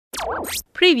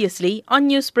Previously on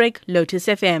Newsbreak, Lotus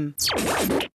FM.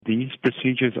 These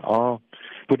procedures are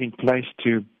put in place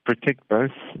to protect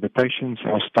both the patients,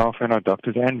 our staff and our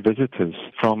doctors and visitors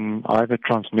from either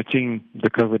transmitting the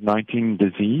COVID-19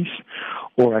 disease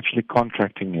or actually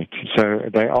contracting it. So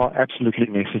they are absolutely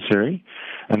necessary.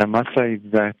 And I must say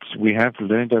that we have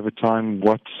learned over time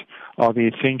what are the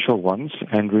essential ones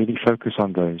and really focus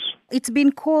on those. It's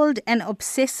been called an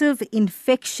obsessive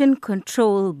infection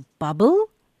control bubble.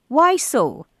 Why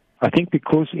so? I think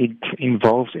because it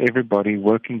involves everybody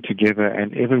working together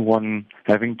and everyone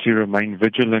having to remain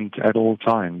vigilant at all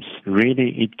times.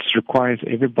 Really, it requires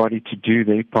everybody to do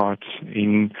their part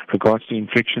in regards to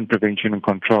infection prevention and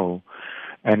control.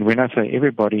 And when I say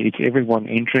everybody, it's everyone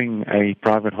entering a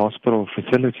private hospital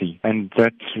facility. And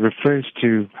that refers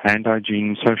to hand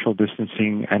hygiene, social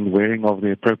distancing, and wearing of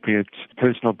the appropriate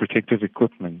personal protective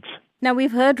equipment. Now,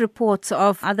 we've heard reports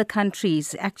of other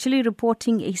countries actually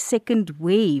reporting a second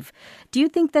wave. Do you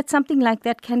think that something like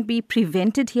that can be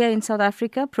prevented here in South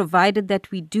Africa, provided that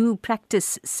we do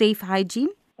practice safe hygiene?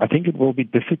 I think it will be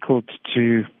difficult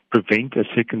to prevent a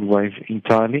second wave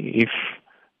entirely if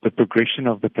the progression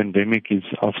of the pandemic is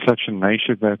of such a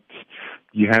nature that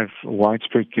you have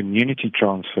widespread community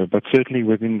transfer. But certainly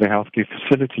within the healthcare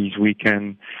facilities, we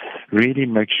can really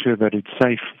make sure that it's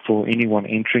safe for anyone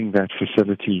entering that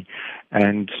facility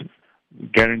and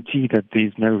guarantee that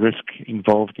there's no risk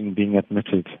involved in being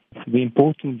admitted. The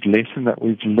important lesson that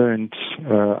we've learned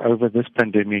over this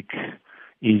pandemic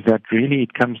is that really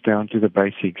it comes down to the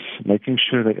basics, making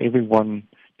sure that everyone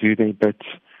do their bit.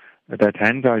 That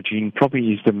hand hygiene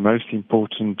probably is the most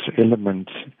important element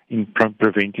in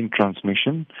preventing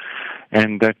transmission,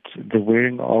 and that the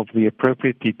wearing of the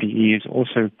appropriate PPE is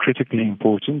also critically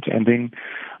important. And then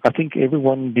I think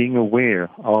everyone being aware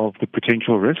of the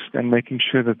potential risk and making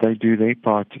sure that they do their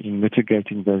part in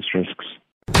mitigating those risks.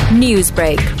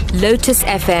 Newsbreak, Lotus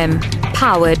FM,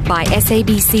 powered by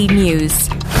SABC News.